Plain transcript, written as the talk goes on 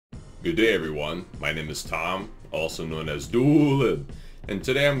Good day everyone, my name is Tom, also known as Doolin, and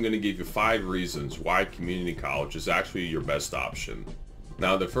today I'm going to give you 5 reasons why community college is actually your best option.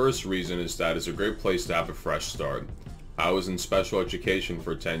 Now the first reason is that it's a great place to have a fresh start. I was in special education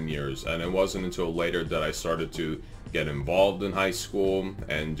for 10 years and it wasn't until later that I started to get involved in high school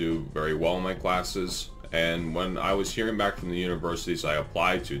and do very well in my classes. And when I was hearing back from the universities I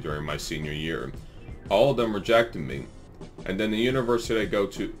applied to during my senior year, all of them rejected me. And then the university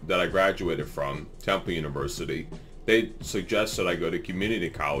that I graduated from, Temple University, they suggested I go to community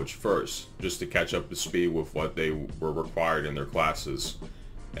college first, just to catch up to speed with what they were required in their classes.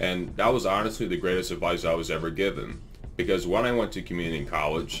 And that was honestly the greatest advice I was ever given. Because when I went to community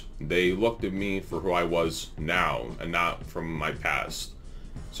college, they looked at me for who I was now and not from my past.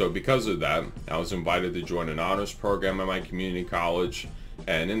 So because of that, I was invited to join an honors program at my community college.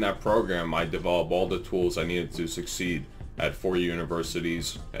 And in that program, I developed all the tools I needed to succeed at 4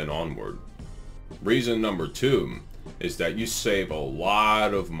 universities and onward. Reason number 2 is that you save a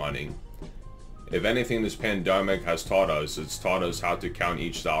lot of money. If anything this pandemic has taught us, it's taught us how to count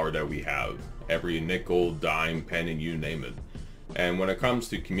each dollar that we have. Every nickel, dime, penny, you name it. And when it comes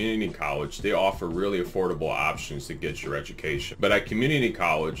to community college, they offer really affordable options to get your education. But at community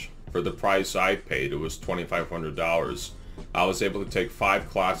college, for the price I paid, it was $2,500. I was able to take 5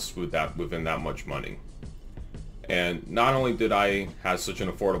 classes within that much money. And not only did I have such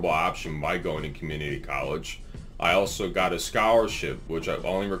an affordable option by going to community college, I also got a scholarship, which I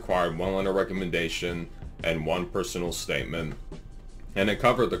only required 1 letter recommendation and 1 personal statement. And it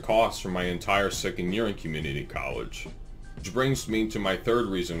covered the costs for my entire second year in community college. Which brings me to my third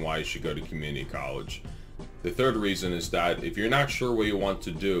reason why you should go to community college. The third reason is that if you're not sure what you want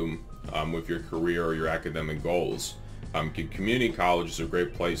to do with your career or your academic goals, community college is a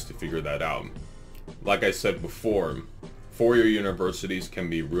great place to figure that out. Like I said before, 4-year universities can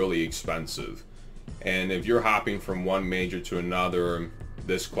be really expensive. And if you're hopping from one major to another,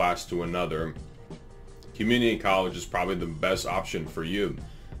 this class to another, community college is probably the best option for you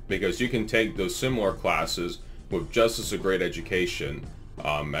because you can take those similar classes with just as a great education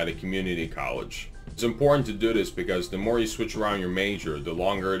at a community college. It's important to do this because the more you switch around your major, the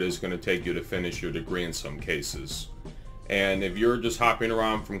longer it is going to take you to finish your degree in some cases. And if you're just hopping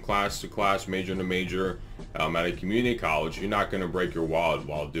around from class to class, major to major at a community college, you're not going to break your wallet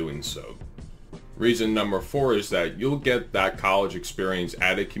while doing so. Reason number 4 is that you'll get that college experience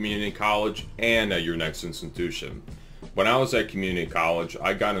at a community college and at your next institution. When I was at community college,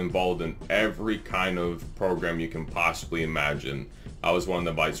 I got involved in every kind of program you can possibly imagine. I was one of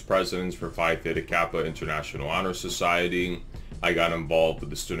the vice presidents for Phi Theta Kappa International Honor Society. I got involved with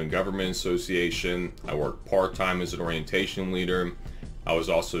the Student Government Association. I worked part-time as an orientation leader. I was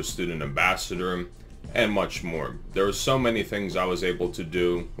also a student ambassador and much more. There were so many things I was able to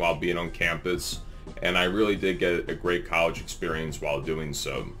do while being on campus, and I really did get a great college experience while doing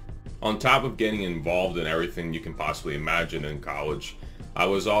so. On top of getting involved in everything you can possibly imagine in college, I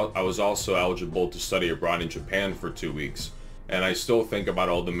was also eligible to study abroad in Japan for 2 weeks, and I still think about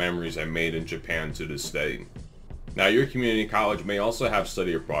all the memories I made in Japan to this day. Now your community college may also have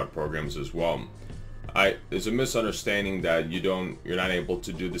study abroad programs as well. There's a misunderstanding that you're not able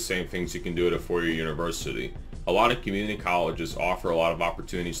to do the same things you can do at a 4-year university. A lot of community colleges offer a lot of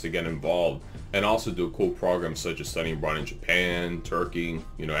opportunities to get involved and also do cool programs such as studying abroad in Japan, Turkey,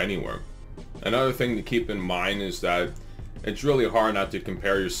 anywhere. Another thing to keep in mind is that it's really hard not to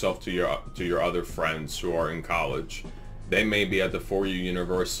compare yourself to your other friends who are in college. They may be at the 4-year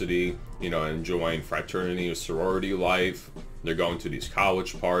university, enjoying fraternity or sorority life. They're going to these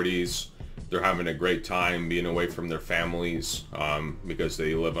college parties. They're having a great time being away from their families because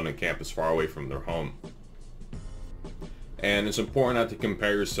they live on a campus far away from their home. And it's important not to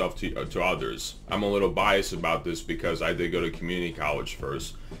compare yourself to others. I'm a little biased about this because I did go to community college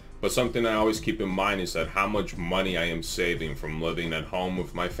first. But something I always keep in mind is that how much money I am saving from living at home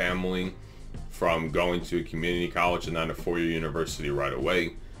with my family, from going to a community college and not a 4-year university right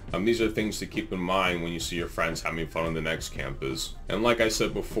away. These are things to keep in mind when you see your friends having fun on the next campus. And like I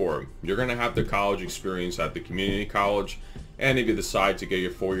said before, you're going to have the college experience at the community college, and if you decide to get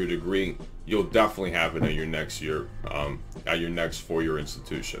your 4-year degree, you'll definitely have it at your next year, at your next 4-year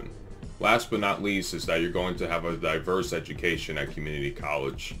institution. Last but not least is that you're going to have a diverse education at community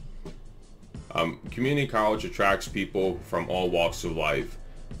college. Community college attracts people from all walks of life,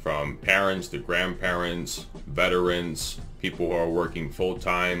 from parents to grandparents, veterans, people who are working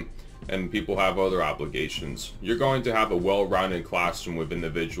full-time, and people who have other obligations. You're going to have a well-rounded classroom with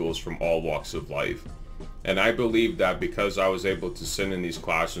individuals from all walks of life. And I believe that because I was able to sit in these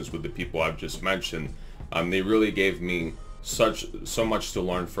classrooms with the people I've just mentioned, they really gave me so much to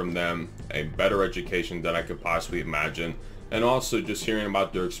learn from them, a better education than I could possibly imagine, and also just hearing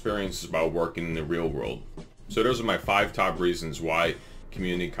about their experiences about working in the real world. So those are my 5 top reasons why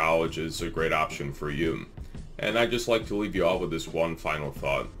community college is a great option for you. And I'd just like to leave you all with this one final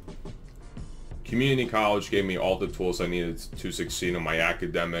thought. Community college gave me all the tools I needed to succeed in my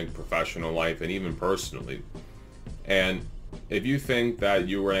academic, professional life, and even personally. And if you think that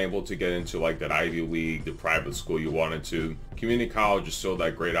you were able to get into like that Ivy League, the private school you wanted to, community college is still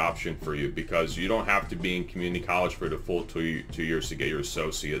that great option for you, because you don't have to be in community college for the full 2 years to get your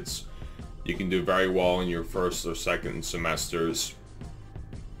associates. You can do very well in your first or second semesters.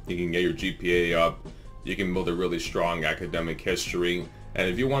 You can get your GPA up. You can build a really strong academic history. And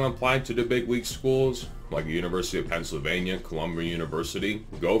if you want to apply to the big league schools, like the University of Pennsylvania, Columbia University,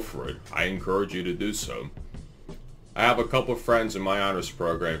 go for it. I encourage you to do so. I have a couple of friends in my honors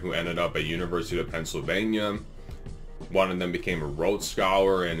program who ended up at University of Pennsylvania. One of them became a Rhodes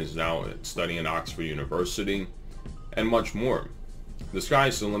Scholar and is now studying at Oxford University, and much more. The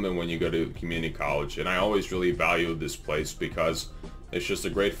sky's the limit when you go to community college, and I always really value this place because it's just a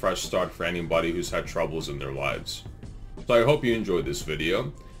great fresh start for anybody who's had troubles in their lives. So I hope you enjoyed this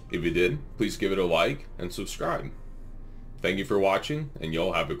video. If you did, please give it a like and subscribe. Thank you for watching, and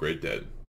y'all have a great day.